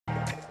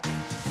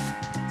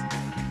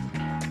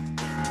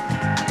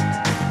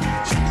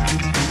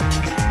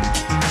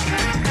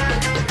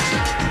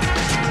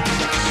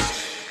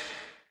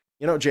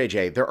You know,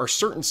 JJ, there are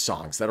certain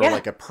songs that are Yeah,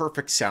 like a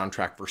perfect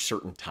soundtrack for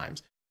certain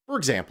times. For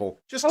example,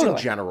 just in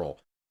totally. general,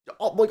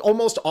 like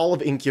almost all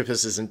of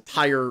Incubus's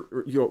entire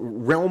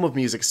realm of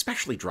music,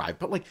 especially Drive,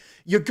 but like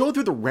you go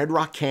through the Red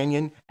Rock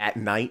Canyon at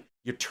night,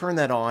 you turn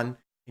that on,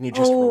 and you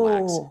just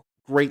relax. Oh,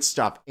 Great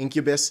stuff.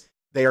 Incubus,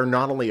 they are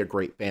not only a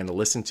great band to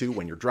listen to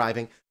when you're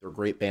driving, they're a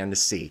great band to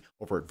see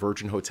over at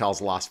Virgin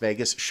Hotels Las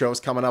Vegas. Show's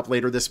coming up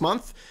later this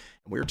month,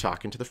 and we're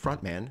talking to the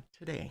frontman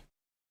today.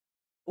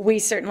 we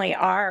certainly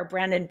are.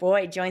 Brandon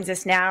Boyd joins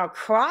us now,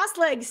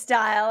 cross-leg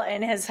style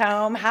in his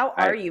home. How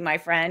are Hi. you, my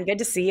friend? Good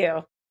to see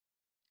you.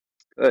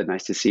 Good.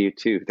 Nice to see you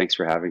too. Thanks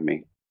for having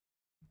me.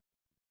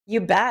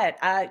 You bet.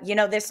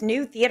 This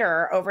new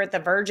theater over at the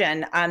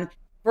Virgin,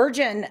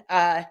 Virgin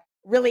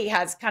really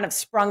has kind of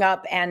sprung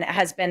up and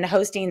has been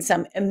hosting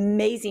some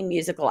amazing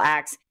musical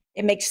acts.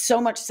 It makes so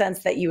much sense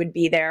that you would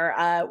be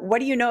there. What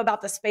do you know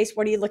about the space?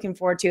 What are you looking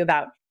forward to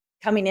about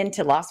coming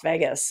into Las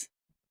Vegas?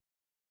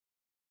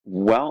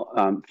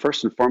 Well,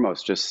 first and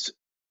foremost, just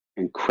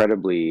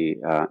incredibly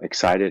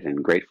excited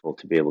and grateful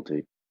to be able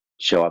to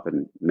show up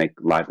and make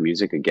live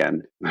music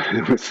again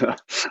with a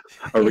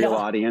real Yeah.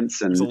 audience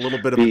There's a and little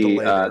bit of a be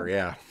delay there,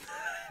 yeah.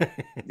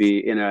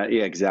 be in a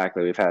yeah,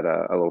 exactly. We've had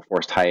a little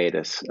forced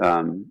hiatus,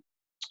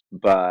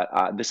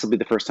 but this will be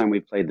the first time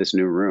we've played this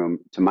new room.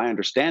 To my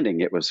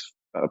understanding, it was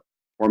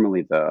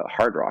formerly the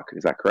Hard Rock.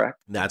 Is that correct?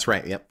 That's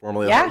right. Yep.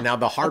 Formerly, Yeah, now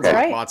the Hard that's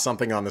Rock right. bought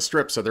something on the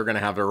Strip, so they're going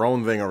to have their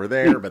own thing over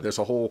there. But there's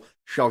a whole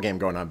shell game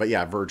going on. But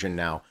yeah, Virgin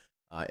now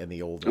in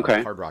the old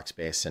Okay. Hard Rock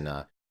space, and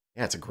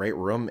yeah, it's a great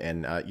room,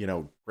 and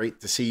great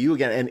to see you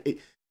again. And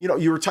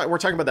we're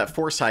talking about that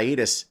forced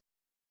hiatus.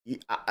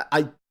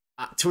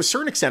 To a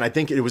certain extent, I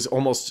think it was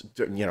almost,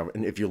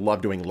 and if you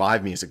love doing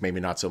live music, maybe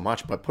not so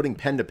much, but putting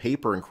pen to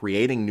paper and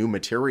creating new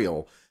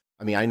material.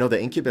 I mean, I know that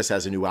Incubus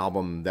has a new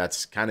album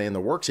that's kind of in the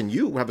works, and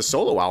you have a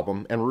solo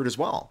album en route as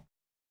well.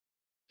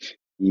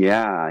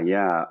 Yeah,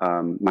 yeah.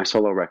 My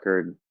solo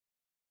record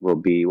will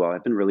be, well,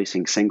 I've been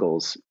releasing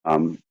singles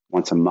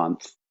once a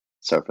month.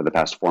 So for the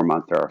past 4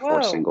 months, there are four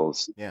Whoa.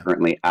 singles Yeah.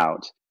 currently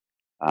out.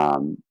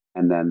 And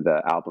then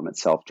the album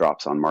itself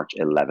drops on March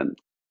 11th.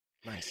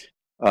 Nice.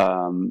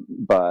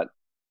 But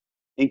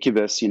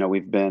Incubus,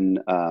 we've been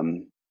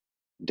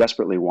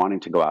desperately wanting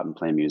to go out and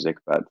play music,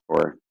 but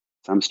for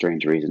some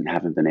strange reason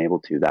haven't been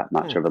able to that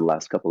much over the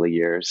last couple of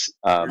years.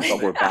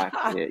 But we're back,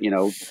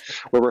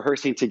 we're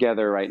rehearsing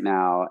together right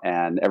now.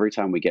 And every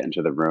time we get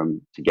into the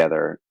room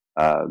together,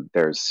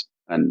 there's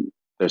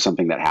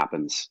something that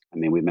happens. I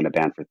mean, we've been a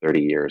band for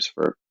 30 years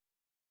for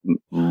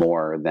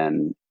more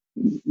than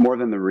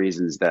the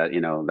reasons that,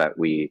 that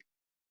we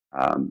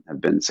have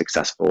been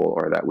successful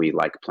or that we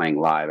like playing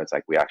live. It's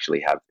like we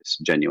actually have this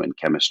genuine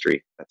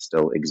chemistry that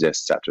still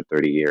exists after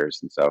 30 years.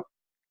 And so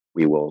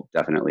we will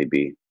definitely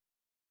be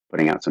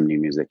putting out some new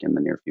music in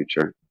the near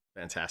future.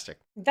 Fantastic.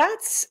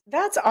 That's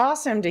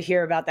awesome to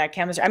hear about that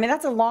chemistry. I mean,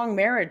 that's a long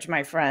marriage,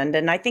 my friend.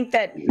 And I think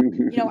that,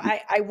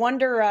 I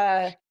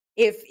wonder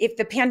if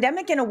the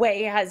pandemic in a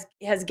way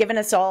has given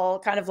us all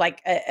kind of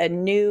like a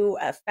new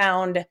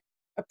found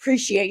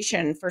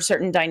appreciation for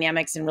certain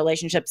dynamics and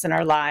relationships in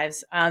our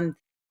lives.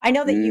 I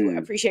know that you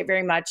appreciate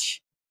very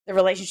much the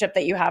relationship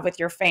that you have with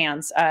your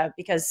fans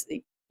because,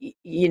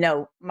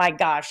 my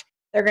gosh,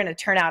 they're going to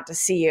turn out to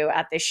see you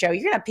at this show.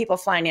 You're going to have people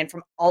flying in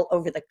from all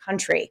over the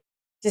country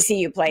to see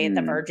you play at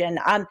the Virgin.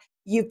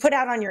 You put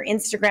out on your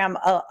Instagram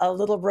a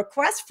little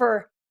request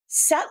for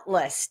set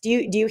list. Do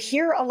you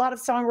hear a lot of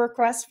song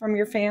requests from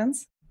your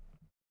fans?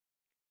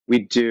 We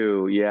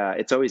do, yeah.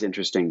 It's always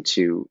interesting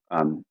to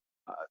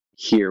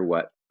hear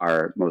what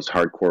our most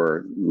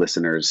hardcore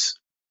listeners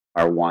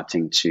are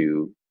wanting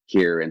to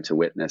hear and to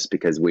witness,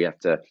 because we have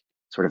to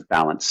sort of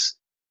balance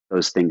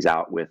those things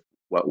out with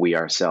what we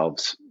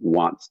ourselves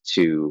want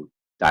to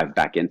dive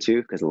back into,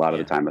 because a lot of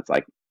the time it's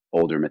like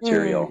older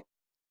material.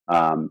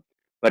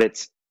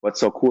 But what's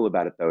so cool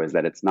about it though is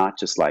that it's not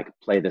just like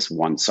play this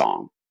one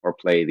song or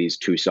play these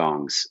two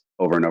songs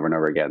over and over and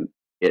over again.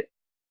 It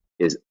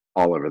is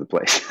all over the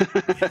place.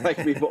 Like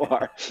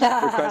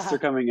requests are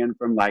coming in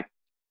from like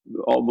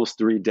almost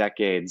 3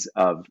 decades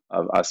of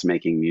us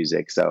making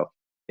music. So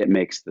it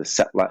makes the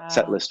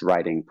set list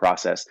writing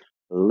process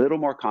a little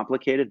more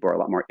complicated, but a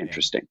lot more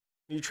interesting.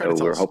 You try to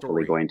tell we're a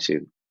hopefully story. going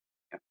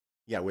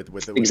to.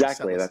 With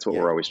Exactly. That's what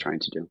we're always trying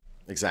to do.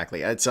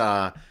 Exactly. It's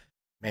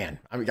man,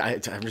 I'm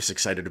just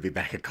excited to be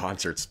back at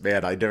concerts,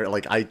 man.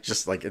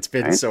 It's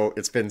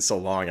been so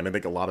long, and I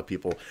think a lot of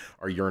people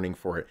are yearning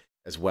for it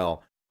as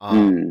well.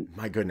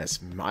 My goodness,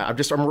 I'm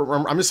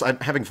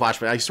having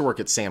flashbacks. I used to work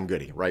at Sam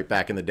Goody, right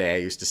back in the day. I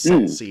used to sell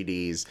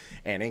CDs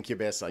and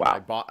Incubus. I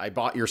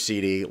bought your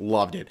CD,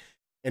 loved it.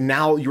 And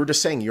now you're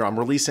just saying I'm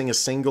releasing a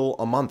single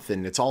a month,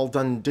 and it's all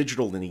done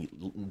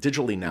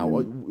digitally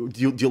now.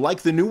 Do you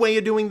like the new way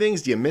of doing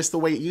things? Do you miss the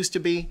way it used to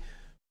be?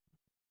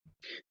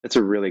 That's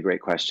a really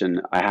great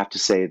question. I have to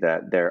say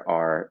that there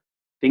are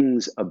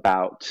things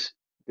about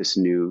this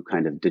new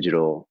kind of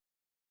digital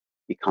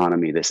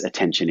economy, this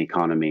attention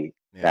economy,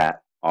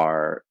 that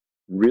are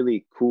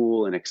really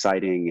cool and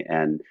exciting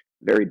and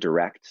very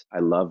direct. I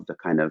love the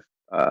kind of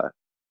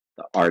the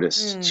the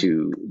artist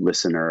to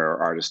listener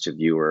or artist to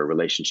viewer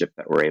relationship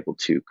that we're able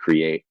to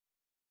create.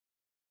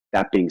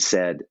 That being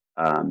said,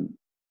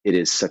 it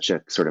is such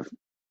a sort of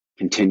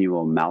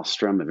continual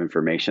maelstrom of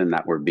information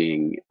that we're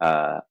being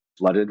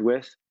flooded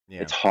with.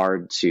 Yeah. It's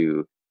hard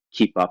to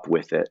keep up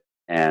with it.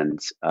 And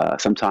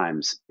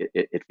sometimes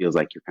it feels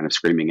like you're kind of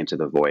screaming into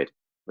the void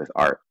with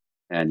art.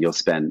 And you'll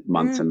spend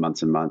months and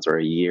months and months or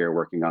a year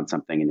working on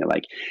something, and you're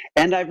like,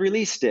 and I've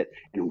released it.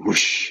 And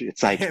whoosh,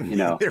 it's like, you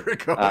know, there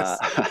it goes.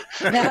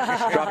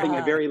 Dropping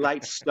a very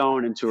light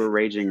stone into a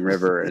raging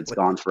river, and it's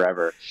gone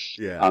forever.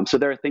 Yeah. So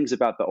there are things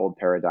about the old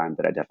paradigm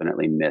that I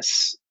definitely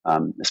miss,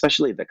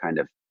 especially the kind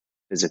of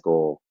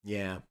physical,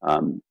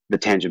 the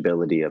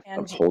tangibility of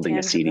holding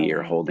a CD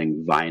or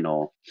holding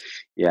vinyl.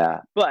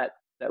 Yeah. But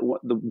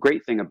the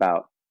great thing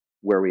about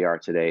where we are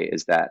today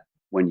is that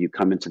when you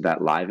come into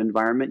that live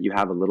environment, you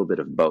have a little bit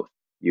of both.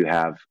 You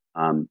have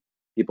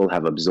people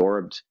have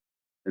absorbed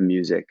the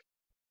music,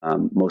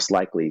 most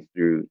likely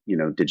through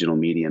digital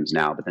mediums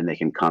now, but then they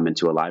can come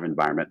into a live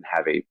environment and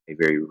have a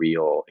very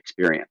real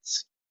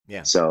experience.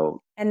 Yeah.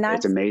 So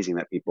it's amazing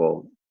that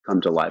people come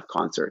to live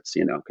concerts,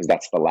 because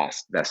that's the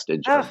last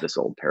vestige of this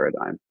old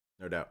paradigm.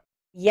 No doubt.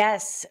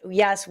 Yes,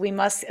 we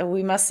must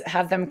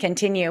have them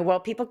continue. Well,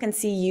 people can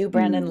see you,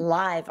 Brandon,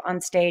 live on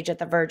stage at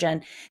the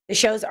Virgin. The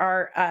shows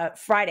are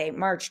Friday,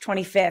 March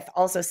 25th,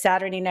 also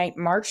Saturday night,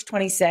 March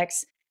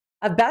 26th.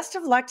 Best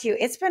of luck to you.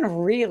 It's been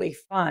really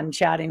fun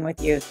chatting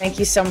with you. Thank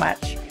you so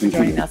much for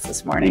joining us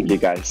this morning. Thank you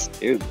guys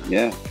too.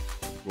 Yeah.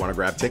 If you want to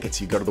grab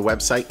tickets, you go to the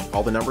website,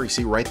 call the number you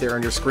see right there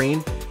on your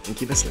screen,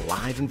 Incubus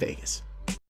live in Vegas.